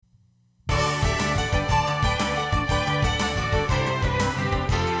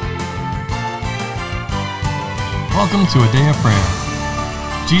Welcome to a day of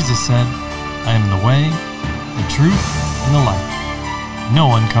prayer. Jesus said, I am the way, the truth, and the life. No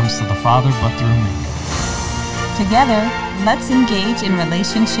one comes to the Father but through me. Together, let's engage in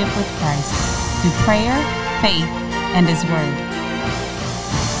relationship with Christ through prayer, faith, and His Word.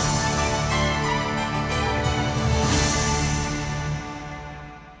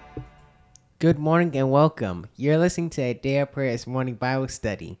 Good morning and welcome. You're listening to a Day of Prayer's morning Bible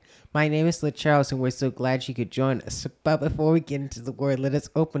study. My name is Charles, and we're so glad you could join us. But before we get into the Word, let us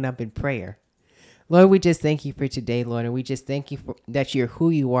open up in prayer. Lord, we just thank you for today, Lord, and we just thank you for that you're who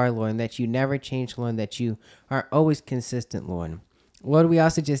you are, Lord, and that you never change, Lord, and that you are always consistent, Lord. Lord, we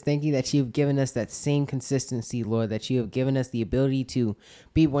also just thank you that you've given us that same consistency, Lord, that you have given us the ability to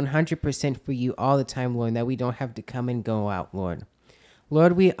be 100% for you all the time, Lord, and that we don't have to come and go out, Lord.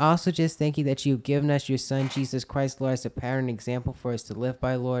 Lord, we also just thank you that you've given us your Son, Jesus Christ, Lord, as a pattern example for us to live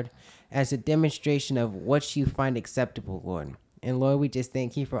by, Lord, as a demonstration of what you find acceptable, Lord. And Lord, we just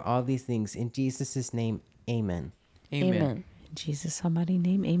thank you for all these things. In Jesus' name, amen. Amen. In Jesus' almighty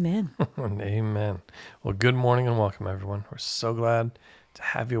name, amen. Amen. Well, good morning and welcome, everyone. We're so glad to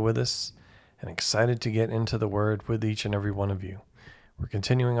have you with us and excited to get into the Word with each and every one of you. We're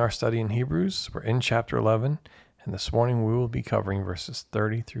continuing our study in Hebrews. We're in chapter 11. And this morning we will be covering verses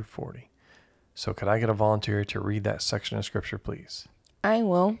 30 through 40. So could I get a volunteer to read that section of scripture, please? I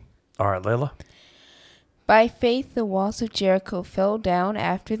will. All right, Layla. By faith, the walls of Jericho fell down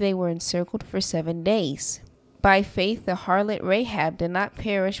after they were encircled for 7 days. By faith, the harlot Rahab did not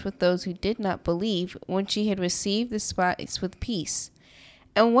perish with those who did not believe when she had received the spies with peace.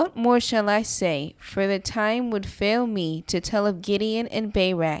 And what more shall I say? For the time would fail me to tell of Gideon and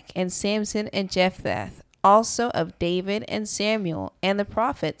Barak and Samson and Jephthah, also of David and Samuel and the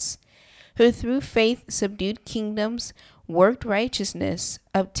prophets, who through faith subdued kingdoms, worked righteousness,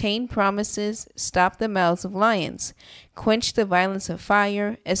 obtained promises, stopped the mouths of lions, quenched the violence of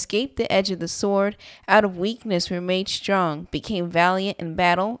fire, escaped the edge of the sword, out of weakness were made strong, became valiant in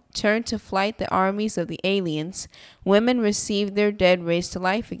battle, turned to flight the armies of the aliens. Women received their dead raised to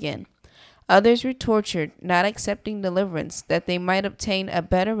life again. Others were tortured, not accepting deliverance, that they might obtain a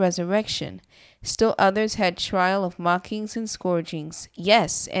better resurrection. Still others had trial of mockings and scourgings,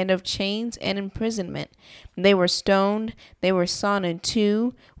 yes, and of chains and imprisonment. They were stoned, they were sawn in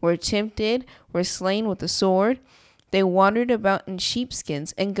two, were tempted, were slain with the sword. They wandered about in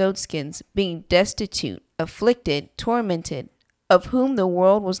sheepskins and goatskins, being destitute, afflicted, tormented, of whom the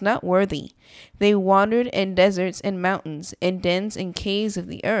world was not worthy. They wandered in deserts and mountains, in dens and caves of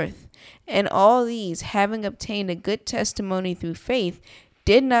the earth. And all these, having obtained a good testimony through faith,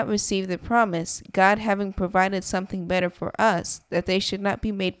 did not receive the promise, God having provided something better for us, that they should not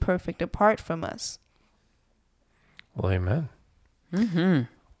be made perfect apart from us. Well, amen.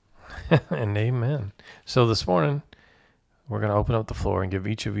 Mm-hmm. And amen. So this morning, we're going to open up the floor and give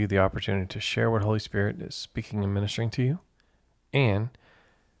each of you the opportunity to share what Holy Spirit is speaking and ministering to you, and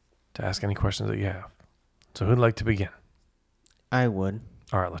to ask any questions that you have. So who'd like to begin? I would.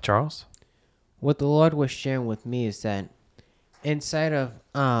 All right, Charles. What the Lord was sharing with me is that inside of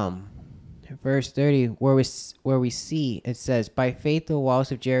verse 30, where we see it says, by faith the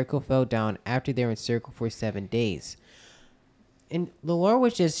walls of Jericho fell down after they were encircled for 7 days. And the Lord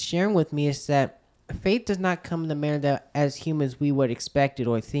was just sharing with me is that faith does not come in the manner that as humans we would expect it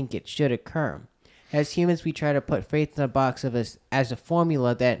or think it should occur. As humans, we try to put faith in a box of us as a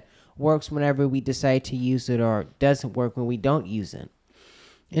formula that works whenever we decide to use it or doesn't work when we don't use it.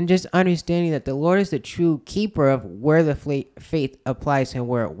 And just understanding that the Lord is the true keeper of where the faith applies and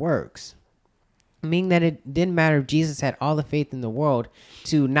where it works. Meaning that it didn't matter if Jesus had all the faith in the world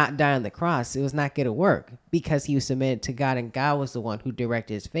to not die on the cross. It was not going to work because he was submitted to God, and God was the one who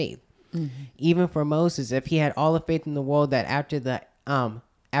directed his faith. Mm-hmm. Even for Moses, if he had all the faith in the world that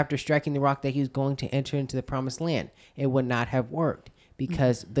after striking the rock that he was going to enter into the promised land, it would not have worked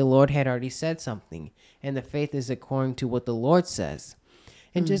because the Lord had already said something. And the faith is according to what the Lord says.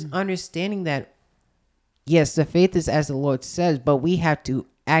 And just understanding that, yes, the faith is as the Lord says, but we have to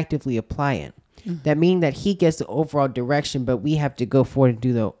actively apply it. That meaning that he gets the overall direction, but we have to go forward and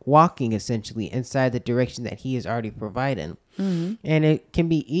do the walking essentially inside the direction that he has already provided. And it can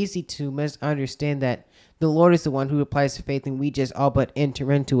be easy to misunderstand that the Lord is the one who applies the faith and we just all but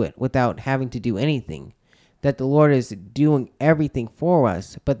enter into it without having to do anything. That the Lord is doing everything for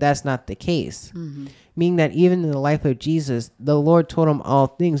us, but that's not the case. Meaning that even in the life of Jesus, the Lord told him all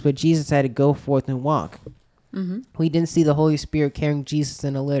things, but Jesus had to go forth and walk. We didn't see the Holy Spirit carrying Jesus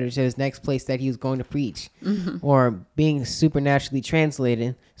in a litter to his next place that he was going to preach or being supernaturally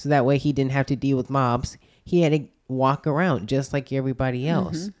translated so that way he didn't have to deal with mobs. He had to walk around just like everybody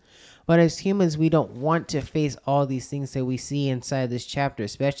else. But as humans, we don't want to face all these things that we see inside this chapter,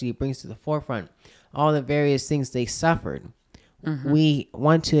 especially it brings to the forefront all the various things they suffered. We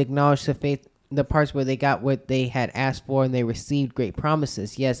want to acknowledge the faith, the parts where they got what they had asked for and they received great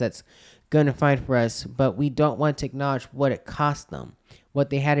promises. Yes, that's going to fight for us, but we don't want to acknowledge what it cost them, what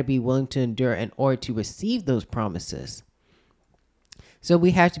they had to be willing to endure in order to receive those promises. So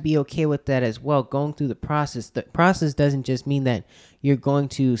we have to be okay with that as well, going through the process. The process doesn't just mean that you're going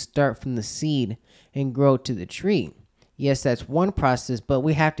to start from the seed and grow to the tree. Yes, that's one process, but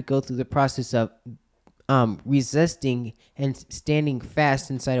we have to go through the process of resisting and standing fast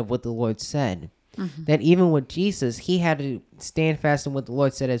inside of what the Lord said. That even with Jesus, he had to stand fast in what the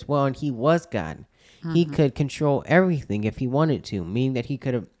Lord said as well, and he was God. He could control everything if he wanted to, meaning that he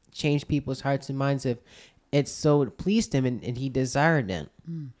could have changed people's hearts and minds if it so pleased him and he desired it.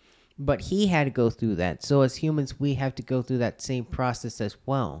 But he had to go through that. So as humans, we have to go through that same process as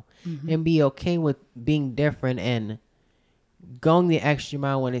well and be okay with being different and going the extra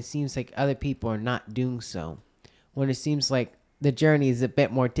mile when it seems like other people are not doing so. When it seems like the journey is a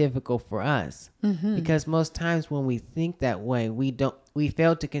bit more difficult for us. Because most times when we think that way, we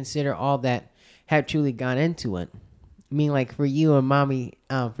fail to consider all that have truly gone into it. I mean, like for you and mommy,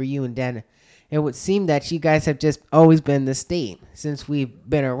 for you and dad, it would seem that you guys have just always been in this state since we've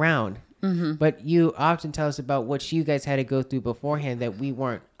been around. But you often tell us about what you guys had to go through beforehand that we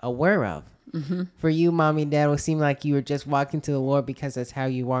weren't aware of. For you, mommy and dad, it would seem like you were just walking to the Lord because that's how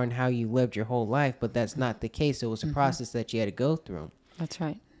you are and how you lived your whole life. But that's not the case. It was a process that you had to go through. That's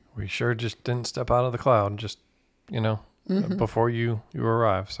right. We sure just didn't step out of the cloud, just, before you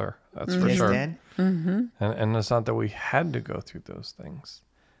arrived, sir. That's for Yes, sure. Dad? And it's not that we had to go through those things.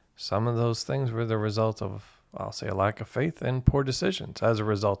 Some of those things were the result of, I'll say, a lack of faith and poor decisions as a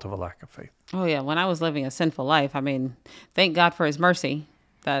result of a lack of faith. Oh, yeah. When I was living a sinful life, I mean, thank God for his mercy.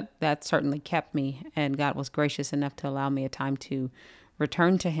 That certainly kept me, and God was gracious enough to allow me a time to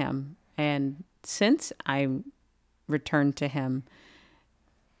return to him. And since I returned to him,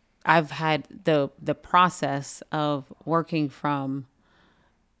 I've had the process of working from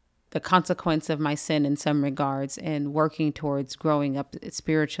the consequence of my sin in some regards and working towards growing up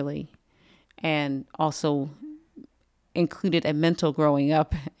spiritually, and also included a mental growing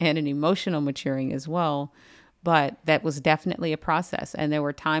up and an emotional maturing as well. But that was definitely a process. And there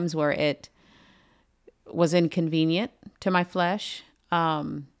were times where it was inconvenient to my flesh.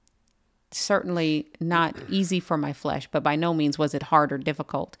 Certainly not easy for my flesh, but by no means was it hard or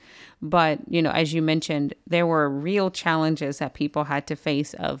difficult. But, as you mentioned, there were real challenges that people had to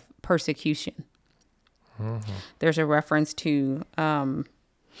face of persecution. There's a reference to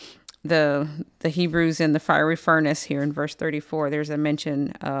the Hebrews in the fiery furnace here in verse 34. There's a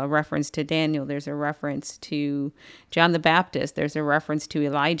reference to Daniel. There's a reference to John the Baptist. There's a reference to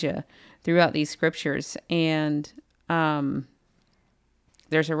Elijah throughout these scriptures. And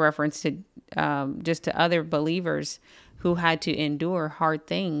there's a reference to just to other believers who had to endure hard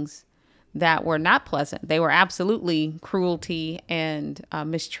things that were not pleasant. They were absolutely cruelty and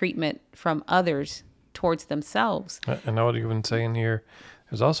mistreatment from others towards themselves. And I would even say in here,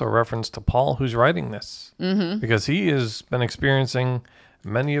 there's also a reference to Paul who's writing this, because he has been experiencing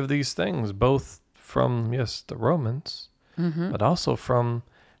many of these things, both from, the Romans, but also from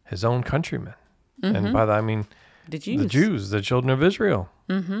his own countrymen. And by that, I mean the Jews, the children of Israel.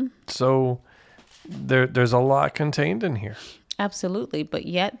 So there's a lot contained in here. Absolutely. But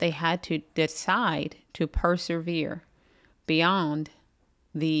yet they had to decide to persevere beyond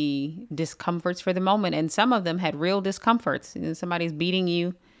the discomforts for the moment. And some of them had real discomforts. Somebody's beating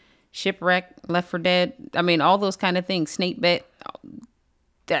you, shipwrecked, left for dead. I mean, all those kind of things, snake bit,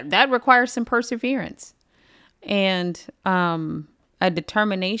 that requires some perseverance and a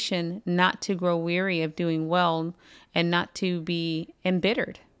determination not to grow weary of doing well and not to be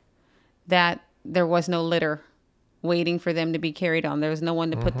embittered that there was no litter waiting for them to be carried on. There was no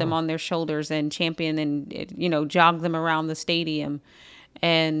one to put them on their shoulders and champion and, jog them around the stadium.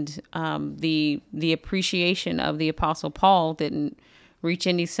 And the appreciation of the Apostle Paul didn't reach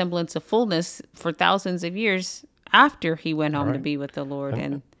any semblance of fullness for thousands of years after he went home to be with the Lord.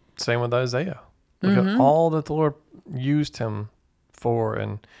 And same with Isaiah. Look at all that the Lord used him for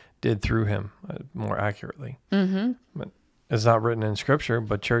and did through him, more accurately. But it's not written in Scripture,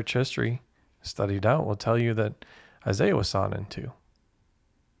 but church history studied out will tell you that Isaiah was sought into.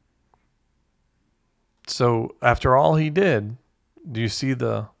 So after all he did, do you see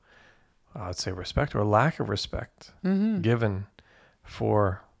the, I'd say, respect or lack of respect given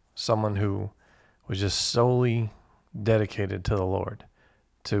for someone who was just solely dedicated to the Lord,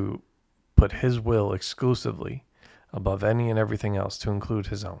 to put his will exclusively above any and everything else, to include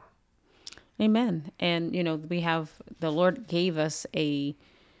his own? Amen. And, we have, the Lord gave us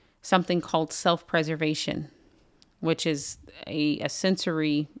something called self-preservation, which is a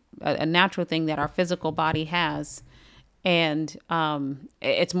sensory, a natural thing that our physical body has. And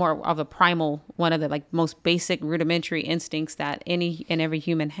it's more of a primal, one of the most basic rudimentary instincts that any and every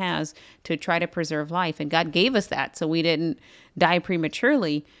human has to try to preserve life. And God gave us that so we didn't die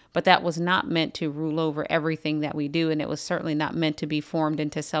prematurely, but that was not meant to rule over everything that we do. And it was certainly not meant to be formed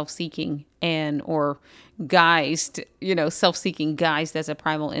into self-seeking or guised, self-seeking guised as a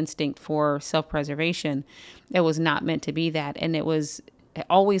primal instinct for self-preservation. It was not meant to be that. And it was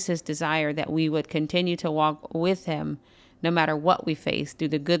always his desire that we would continue to walk with him no matter what we face, through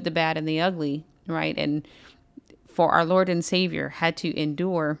the good, the bad, and the ugly, right? And for our Lord and Savior had to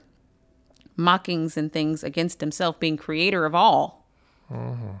endure mockings and things against himself, being creator of all.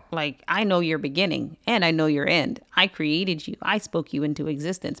 I know your beginning and I know your end. I created you. I spoke you into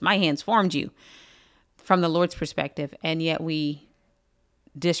existence. My hands formed you, from the Lord's perspective. And yet we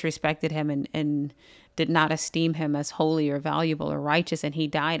disrespected him and did not esteem him as holy or valuable or righteous. And he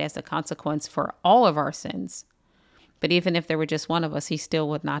died as a consequence for all of our sins. But even if there were just one of us, he still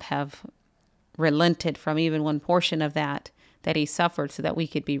would not have relented from even one portion of that he suffered so that we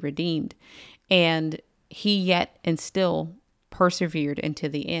could be redeemed. And he yet and still persevered into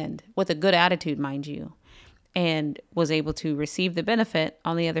the end with a good attitude, mind you, and was able to receive the benefit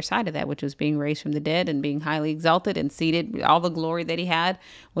on the other side of that, which was being raised from the dead and being highly exalted and seated. All the glory that he had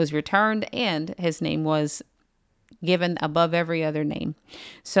was returned, and his name was given above every other name.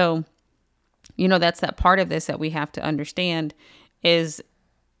 So, that's that part of this that we have to understand is,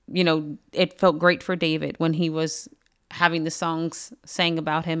 it felt great for David when he was having the songs sang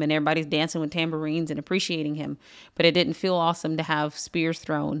about him and everybody's dancing with tambourines and appreciating him. But it didn't feel awesome to have spears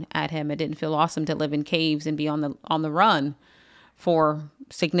thrown at him. It didn't feel awesome to live in caves and be on the run for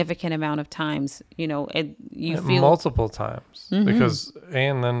significant amount of times. You feel multiple times, because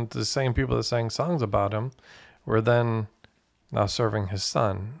and then the same people that sang songs about him were then now serving his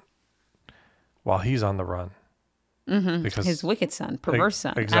son while he's on the run. Because his wicked son, perverse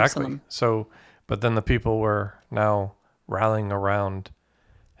son. Exactly. Absalom. So, but then the people were now rallying around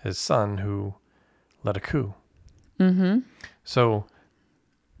his son who led a coup. So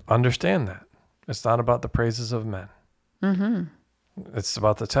understand that. It's not about the praises of men. It's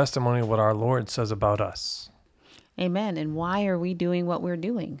about the testimony of what our Lord says about us. Amen. And why are we doing what we're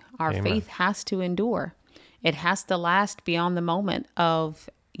doing? Our Amen. faith has to endure. It has to last beyond the moment of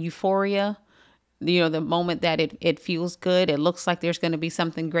euphoria, the moment that it feels good. It looks like there's going to be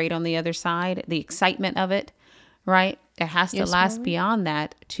something great on the other side, the excitement of it, right? It has to last beyond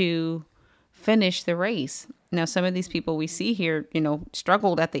that to finish the race. Now, some of these people we see here,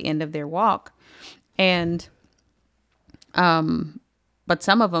 struggled at the end of their walk, and but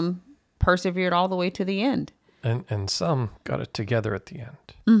some of them persevered all the way to the end. And some got it together at the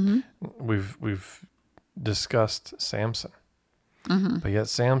end. We've discussed Samson, but yet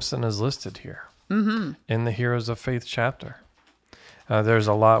Samson is listed here in the Heroes of Faith chapter. There's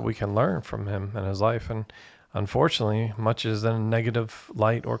a lot we can learn from him and his life, and unfortunately, much is in a negative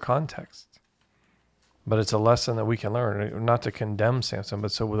light or context. But it's a lesson that we can learn, not to condemn Samson,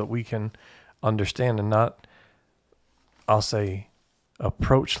 but so that we can understand and not, I'll say,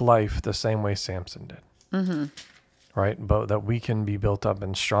 approach life the same way Samson did. Right? But that we can be built up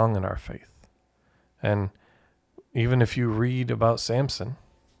and strong in our faith. And even if you read about Samson,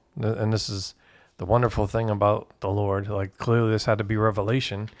 and this is the wonderful thing about the Lord, clearly this had to be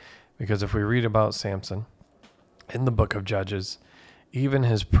revelation, because if we read about Samson in the book of Judges, even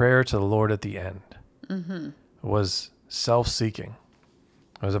his prayer to the Lord at the end was self-seeking.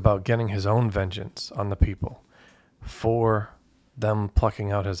 It was about getting his own vengeance on the people for them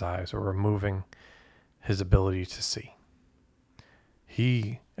plucking out his eyes or removing his ability to see.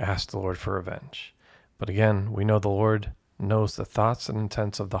 He asked the Lord for revenge. But again, we know the Lord knows the thoughts and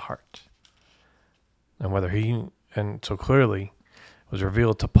intents of the heart. And so clearly it was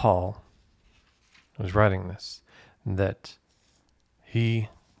revealed to Paul, who was writing this, that he,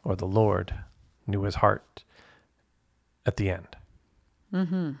 or the Lord, knew his heart at the end.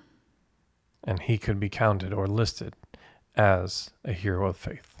 And he could be counted or listed as a hero of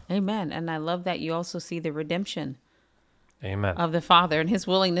faith. Amen. And I love that you also see the redemption Amen. of the Father and his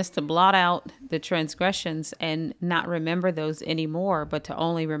willingness to blot out the transgressions and not remember those anymore, but to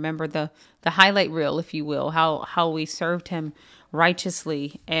only remember the highlight reel, if you will, how we served him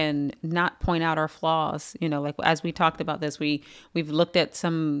righteously and not point out our flaws. As we talked about this, we've looked at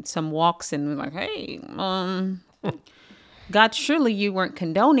some walks and we're like, hey, God, surely you weren't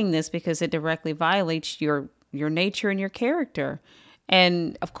condoning this because it directly violates your nature and your character.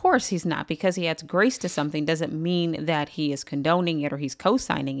 And of course he's not, because he adds grace to something doesn't mean that he is condoning it or he's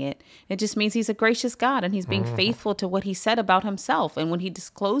co-signing it. It just means he's a gracious God and he's being faithful to what he said about himself. And when he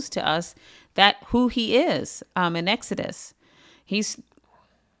disclosed to us that who he is in Exodus, he's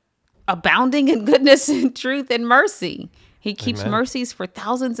abounding in goodness and truth and mercy. He keeps mercies for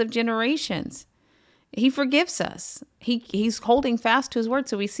thousands of generations. He forgives us. He's holding fast to his word.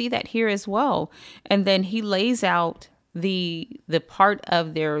 So we see that here as well. And then he lays out the part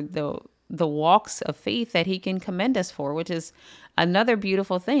of the walks of faith that he can commend us for, which is another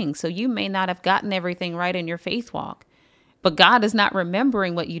beautiful thing. So you may not have gotten everything right in your faith walk, but God is not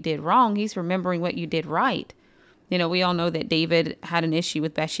remembering what you did wrong. He's remembering what you did right. You know, we all know that David had an issue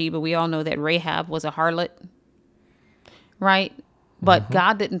with Bathsheba. We all know that Rahab was a harlot, right? But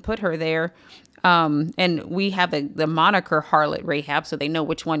God didn't put her there. And we have the moniker harlot Rahab, so they know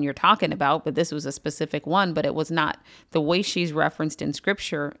which one you're talking about, but this was a specific one, but it was not the way she's referenced in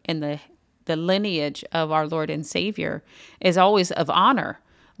scripture. And the lineage of our Lord and Savior is always of honor.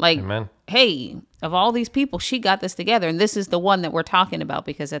 Like, hey, of all these people, she got this together. And this is the one that we're talking about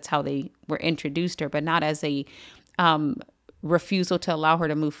because that's how they were introduced her, but not as a refusal to allow her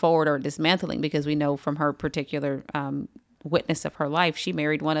to move forward or dismantling, because we know from her particular witness of her life, she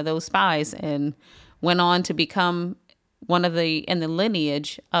married one of those spies and went on to become one of in the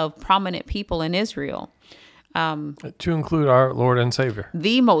lineage of prominent people in Israel. To include our Lord and Savior.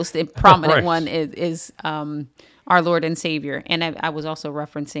 The most prominent one is our Lord and Savior. And I was also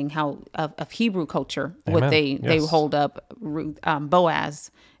referencing how of Hebrew culture, what they hold up, Boaz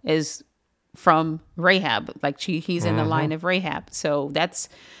is from Rahab, like he's in the line of Rahab. So that's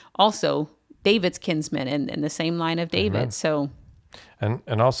also David's kinsman and in the same line of David. Amen. So,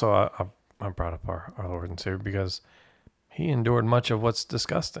 and also I brought up our Lord and Savior because he endured much of what's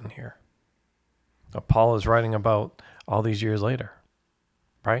discussed in here. Paul is writing about all these years later,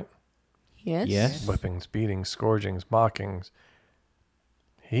 right? Yes. Whippings, beatings, scourgings, mockings.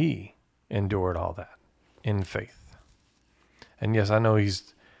 He endured all that in faith. And yes, I know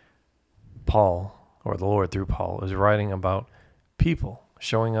Paul, or the Lord through Paul, is writing about people,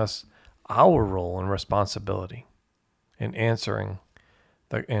 showing us our role and responsibility in answering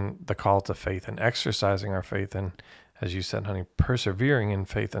the call to faith and exercising our faith, and as you said, honey, persevering in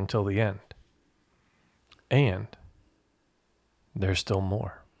faith until the end. And there's still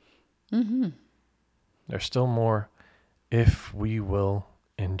more. There's still more if we will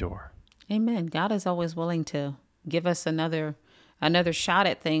endure. Amen. God is always willing to give us another shot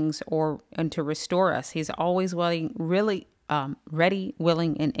at things and to restore us. He's always willing, really ready,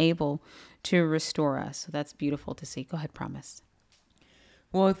 willing, and able to restore us. So that's beautiful to see. Go ahead, Promise.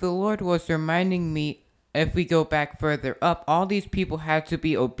 Well, the Lord was reminding me, if we go back further up, all these people had to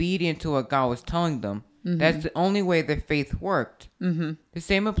be obedient to what God was telling them. That's the only way their faith worked. The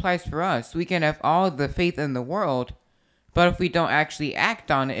same applies for us. We can have all the faith in the world, but if we don't actually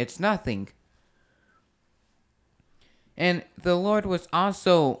act on it, it's nothing. And the Lord was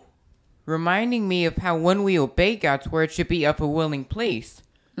also reminding me of how when we obey God's word, it should be of a willing place.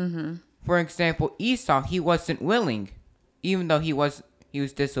 For example, Esau, he wasn't willing, even though he was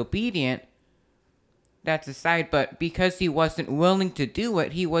disobedient. That's aside, but because he wasn't willing to do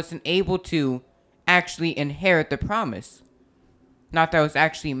it, he wasn't able to actually inherit the promise. Not that it was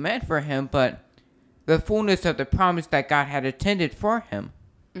actually meant for him, but the fullness of the promise that God had intended for him.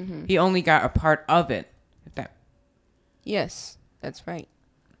 He only got a part of it. Yes, that's right.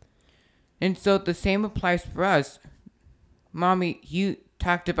 And so the same applies for us. Mommy, you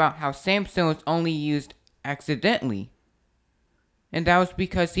talked about how Samson was only used accidentally. And that was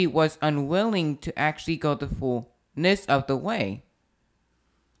because he was unwilling to actually go the fullness of the way.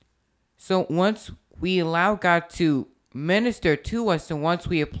 So once we allow God to minister to us and once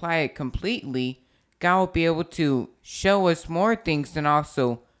we apply it completely, God will be able to show us more things and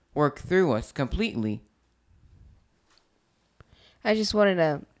also work through us completely. I just wanted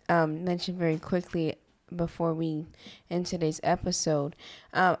to mention very quickly before we end today's episode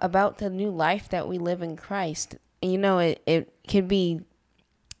about the new life that we live in Christ. You know, it can be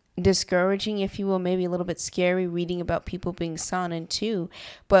discouraging, if you will, maybe a little bit scary reading about people being sawn in two.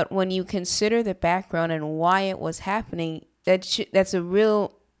 But when you consider the background and why it was happening, that's a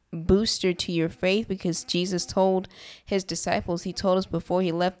real booster to your faith, because Jesus told his disciples, he told us before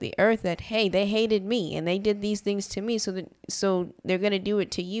he left the earth that, hey, they hated me and they did these things to me, so they're going to do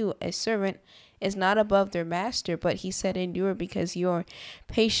it to you. A servant is not above their master, but he said endure, because your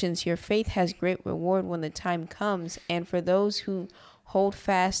patience, your faith has great reward when the time comes. And for those who hold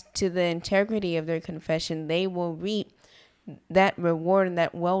fast to the integrity of their confession, they will reap that reward and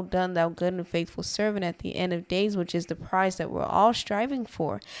that well done, thou good and faithful servant at the end of days, which is the prize that we're all striving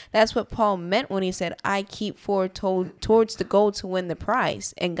for. That's what Paul meant when he said, I keep forward towards the goal to win the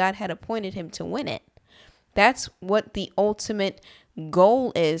prize, and God had appointed him to win it. That's what the ultimate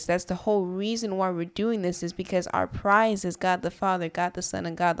goal is. That's the whole reason why we're doing this, is because our prize is God the Father, God the Son,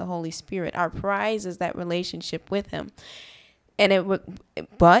 and God the Holy Spirit. Our prize is that relationship with him. And it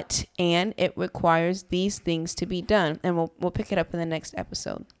requires these things to be done. And we'll pick it up in the next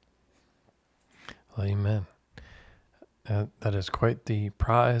episode. Amen. That is quite the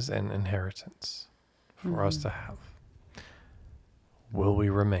prize and inheritance for us to have. Will we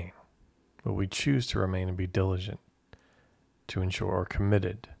remain? Will we choose to remain and be diligent to ensure, or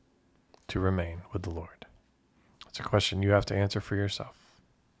committed to remain with the Lord? It's a question you have to answer for yourself.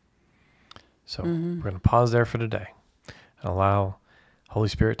 So we're going to pause there for today and allow Holy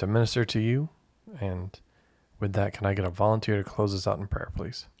Spirit to minister to you. And with that, can I get a volunteer to close us out in prayer,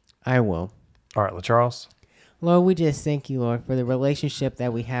 please? I will. All right, LaCharles. Lord, we just thank you, Lord, for the relationship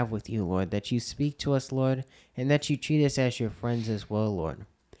that we have with you, Lord, that you speak to us, Lord, and that you treat us as your friends as well, Lord.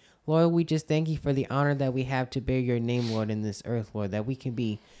 Lord, we just thank you for the honor that we have to bear your name, Lord, in this earth, Lord, that we can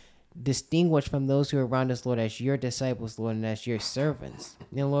be distinguished from those who are around us, Lord, as your disciples, Lord, and as your servants.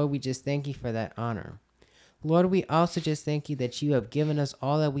 And Lord, we just thank you for that honor. Lord, we also just thank you that you have given us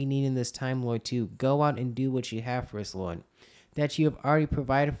all that we need in this time, Lord, to go out and do what you have for us, Lord. That you have already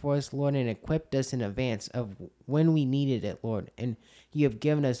provided for us, Lord, and equipped us in advance of when we needed it, Lord. And you have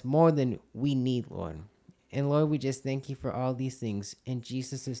given us more than we need, Lord. And Lord, we just thank you for all these things. In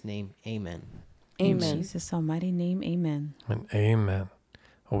Jesus' name, amen. Amen. In Jesus' almighty name, amen. And amen.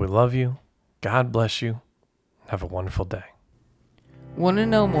 Well, we love you. God bless you. Have a wonderful day. Want to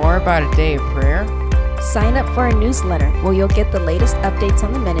know more about a day of prayer? Sign up for our newsletter where you'll get the latest updates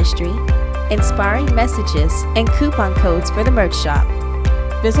on the ministry, inspiring messages, and coupon codes for the merch shop.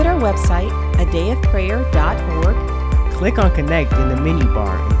 Visit our website, adayofprayer.org. Click on Connect in the menu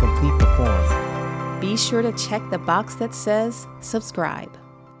bar and complete the form. Be sure to check the box that says subscribe.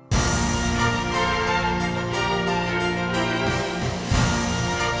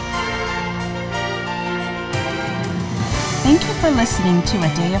 Thank you for listening to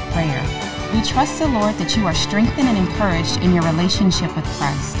A Day of Prayer. We trust the Lord that you are strengthened and encouraged in your relationship with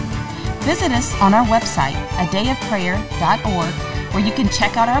Christ. Visit us on our website, adayofprayer.org, where you can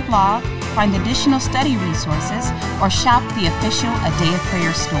check out our blog, find additional study resources, or shop the official A Day of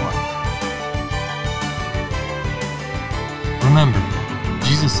Prayer store. Remember,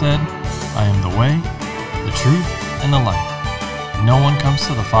 Jesus said, I am the way, the truth, and the life. No one comes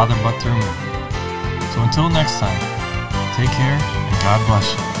to the Father but through me. So until next time, take care and God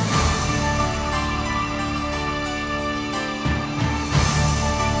bless you.